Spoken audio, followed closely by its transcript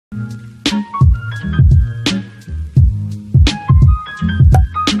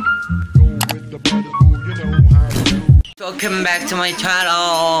welcome back to my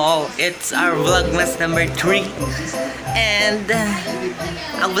channel. It's our vlogmas number 3. And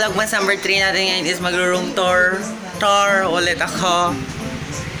ang vlogmas number 3 natin ngayon is mag-room tour ulit ako.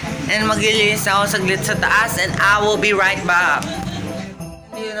 And maglilinis ako saglit sa taas and I will be right back.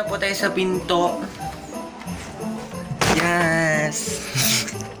 Dito na po tayo sa pinto. Yes.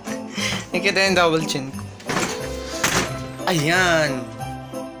 Nakita yung double chin ko. Ayan.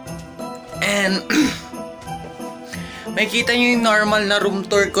 And makikita nyo yung normal na room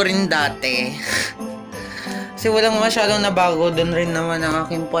tour ko rin dati. Kasi walang masyadong nabago. Doon rin naman ang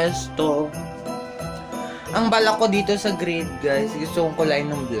aking pwesto. Ang balak ko dito sa grid, guys, gusto kong kulain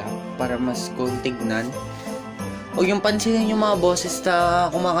ng black para mas cool tignan. Huwag yung pansinin yung mga boses na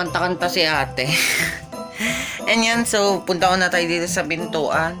kumakanta-kanta si ate. And yan, so punta ko na tayo dito sa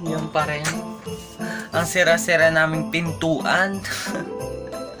pintuan. Yung pa rin ang sira-sira naming pintuan.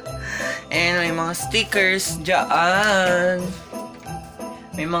 And may mga stickers dyan.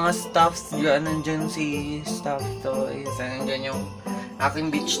 May mga stuffs dyan. Nandyan si stuff to. Nandyan yung aking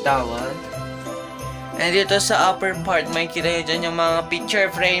beach towel. And dito sa upper part, may kita nyo dyan yung mga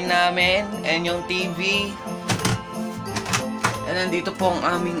picture frame namin. And yung TV. And nandito po ang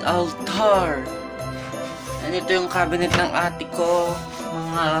aming altar. And ito yung cabinet ng ate ko.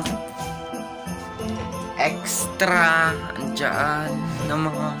 Mga extra andyan ng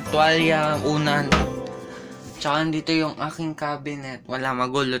mga tuwalya, unan. Tsaka dito yung aking cabinet. Wala,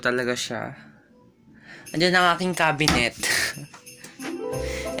 magulo talaga siya. Andyan ang aking cabinet.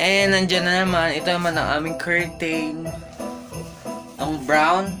 And nandyan na naman, ito naman ang aming curtain. Itong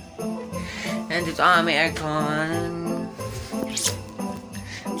brown. And dito ang aming aircon.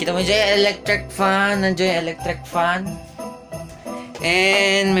 Kita mo dyan yung electric fan. Nandyan yung electric fan.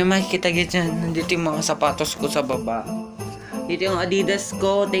 And may makikita dyan. Nandito yung mga sapatos ko sa baba. Dito yung Adidas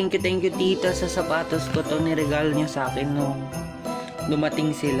ko. Thank you tita sa sapatos ko. Ito niregalo niyo sa akin nung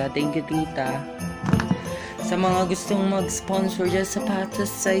dumating sila. Thank you tita. Sa mga gustong mag-sponsor dyan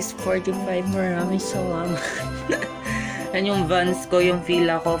sapatos size 45, maraming salamat. Yan yung Vans ko, yung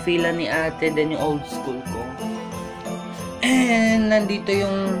fila ko, fila ni ate, then yung old school ko. And nandito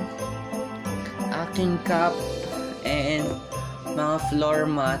yung aking cup and mga floor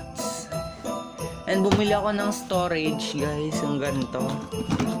mats. And bumili ako ng storage, guys, yung ganito.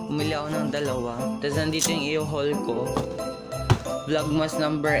 Bumili ako ng dalawa. Tapos nandito yung i-haul ko. Vlogmas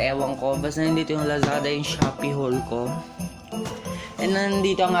number, ewan ko. Basta nandito yung Lazada, yung Shopee haul ko. And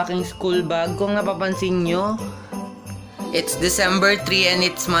nandito ang aking school bag. Kung napapansin nyo, it's December 3 and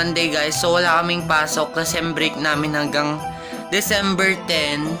it's Monday, guys. So wala kaming pasok kasi break namin hanggang December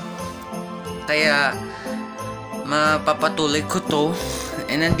 10. Kaya mapapatuloy ko to.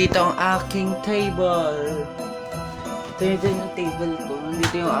 And nandito ang aking table. Ito yung table ko.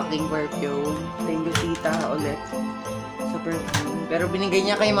 Nandito yung aking perfume. Thank you tita ulit sa perfume. Pero binigay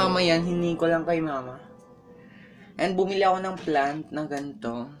niya kay mama yan. Hindi ko lang kay mama. And bumili ako ng plant na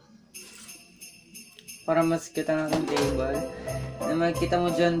ganito. Para mas kita ng aking table. And makikita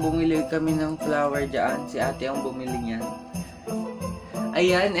mo dyan, bumili kami ng flower dyan. Si ate ang bumili niyan.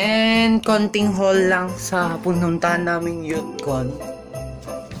 Ayan, and konting haul lang sa pununtahan naming YouthCon.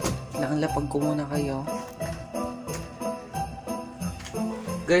 Nakalapag ko muna kayo.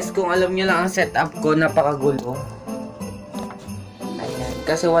 Guys, kung alam nyo lang ang setup ko, napakagulo. Ayan,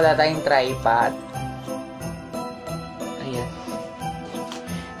 kasi wala tayong tripod. Ayan.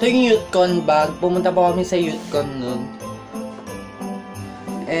 Ito yung YouthCon bag. Pumunta pa kami sa YouthCon nun.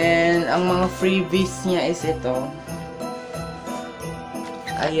 And ang mga freebies niya is ito.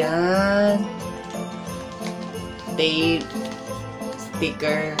 Ayan. Tape.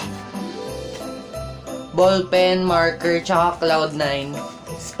 Sticker. Ballpen, marker, tsaka Cloud9.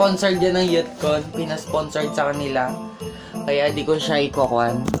 Sponsored yan ng YouthCon. Pinasponsored sa kanila. Kaya di ko siya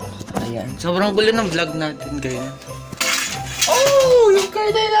ikukuhan. Ayan. Sobrang gulo ng vlog natin, ganyan. Oh! Yung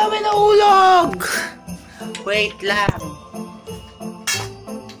curtain namin nahulog! Wait lang.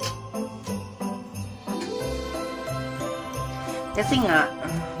 Kasi nga,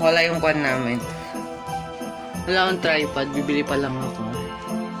 wala yung kwan namin. Wala akong tripod, bibili pa lang ako.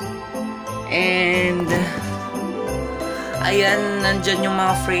 And ayan, nandyan yung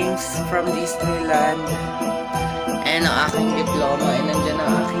mga frames from Disneyland. And ang aking diploma. And nandyan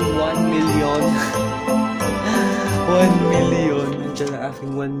ang aking 1 million. 1 million. Nandyan ang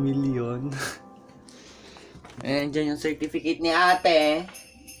aking 1 million. And nandyan yung certificate ni ate.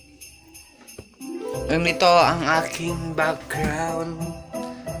 And ito ang aking background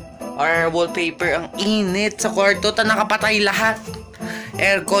or wallpaper. Ang init sa kwarto. Nakapatay lahat.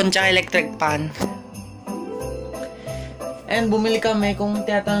 Aircon tsaka electric fan. And bumili kami, kung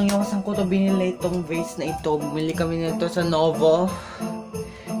tinatanong nyo saan ko to binili itong vase na ito, bumili kami nito sa Novo.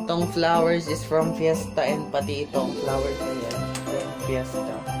 Itong flowers is from Fiesta, and pati itong flowers na yan from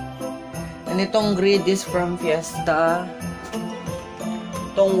Fiesta. And itong grid is from Fiesta.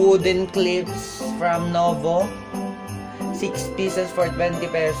 Itong wooden clips from Novo, 6 pieces for 20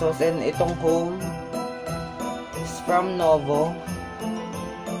 pesos. And itong home is from Novo.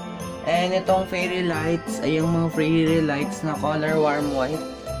 And itong fairy lights ay yung mga fairy lights na color warm white.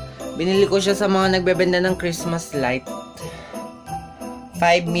 Binili ko siya sa mga nagbebenta ng Christmas light.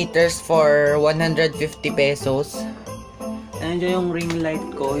 5 meters for 150 pesos. And yung ring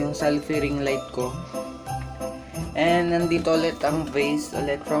light ko, yung selfie ring light ko. And nandito ulit ang vase,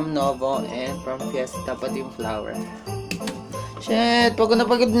 ulit from Novo and from Fiesta, pati yung flower. Shit, pagod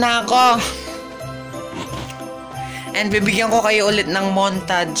na ako. And bibigyan ko kayo ulit ng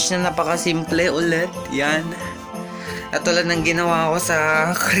montage na napakasimple ulit. Yan. At tulad ng ginawa ko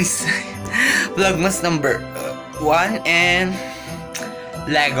sa Vlogmas number 1 and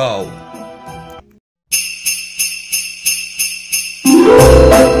Lego.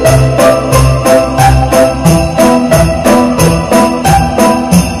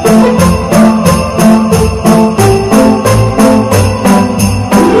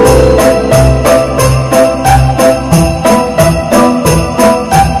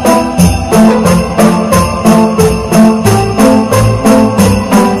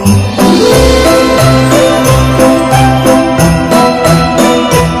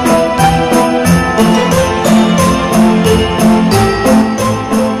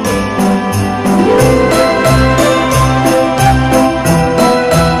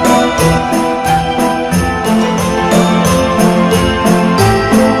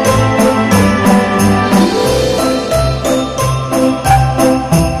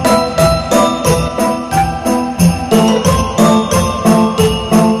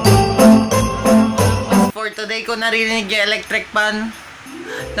 Today ko narinig yung electric fan.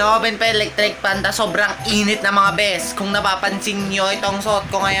 Na-open pa electric fan. Tas sobrang init na mga bes. Kung napapansin nyo, itong suot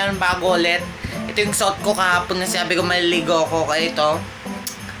ko ngayon bago ulit. Ito yung suot ko kahapon na sabi ko maliligo ako. Kaya ito.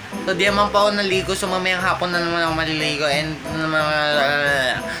 So di naman pa ako naligo. So mamayang hapon na naman ako maliligo. And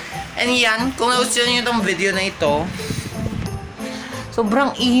yan. Kung nagustuhan nyo itong video na ito.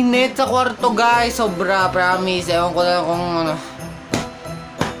 Sobrang init sa kwarto guys. Sobra, promise. Ewan ko lang kung ano.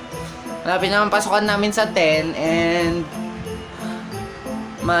 Malapit naman pasukan namin sa 10 and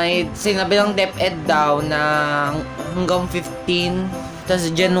may sinabi ng DepEd daw na hanggang 15, tas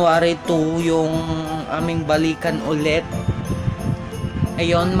January 2 yung aming balikan ulit.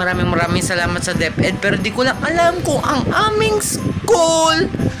 Ayun, maraming salamat sa DepEd, pero di ko lang alam kung ang aming school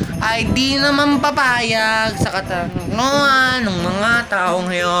ay di naman papayag sa katanungan ng mga tao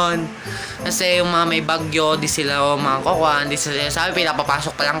ngayon. Kasi yung mga may bagyo, di sila mga kukuha, di sila sabi,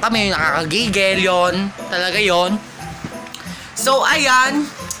 pinapapasok pa lang kami, nakakagigil yon, talaga yon. So ayan,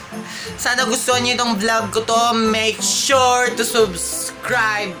 sana gustuhan nyo itong vlog ko to. Make sure to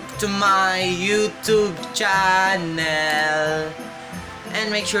subscribe to my YouTube channel. And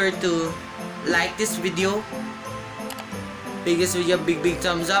make sure to like this video. Biggest video, big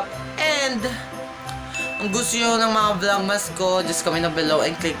thumbs up. And kung gusto nyo ng mga vlogmas ko, just comment down below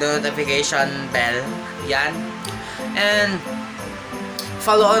and click the notification bell. Yan. And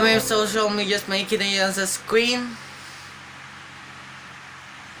follow all my social medias, makikita nyo yan sa screen.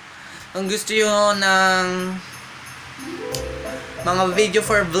 Kung gusto nyo ng mga video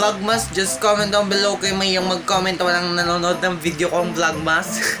for vlogmas, just comment down below. Kayo may yung mag-comment walang nanonood ng video kong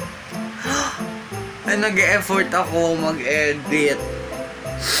vlogmas. Ay, nag-e-effort ako mag-edit.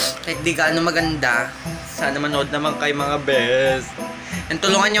 Kahit di ka maganda, sana manood naman kayo mga best. And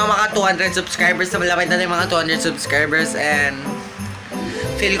tulungan nyo maka 200 subscribers na malapit na yung mga 200 subscribers. And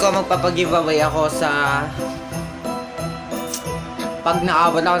feel ko magpapag-giveaway ako sa pag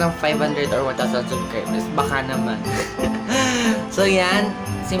naabot ako ng 500 or 1,000 subscribers. Baka naman. So yan,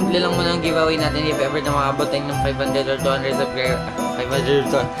 simple lang muna ang giveaway natin if ever na makabot tayo ng 500 or 200 subscribers.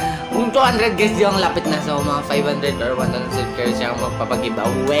 500 to. Kung 200 guys yung lapit na, so mga 500 or 1,000 subscribers yung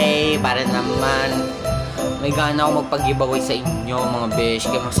magpapag-giveaway para naman may gana ako magpag-giveaway sa inyo mga besh.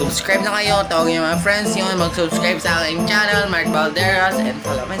 Kaya mag-subscribe na kayo, tawagin yung mga friends nyo, mag-subscribe sa aking channel, Mark Balderas, and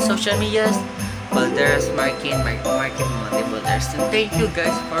follow my social medias, Balderas Markin, Monte Balderas. And thank you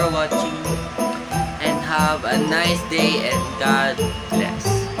guys for watching, and have a nice day, and God bless.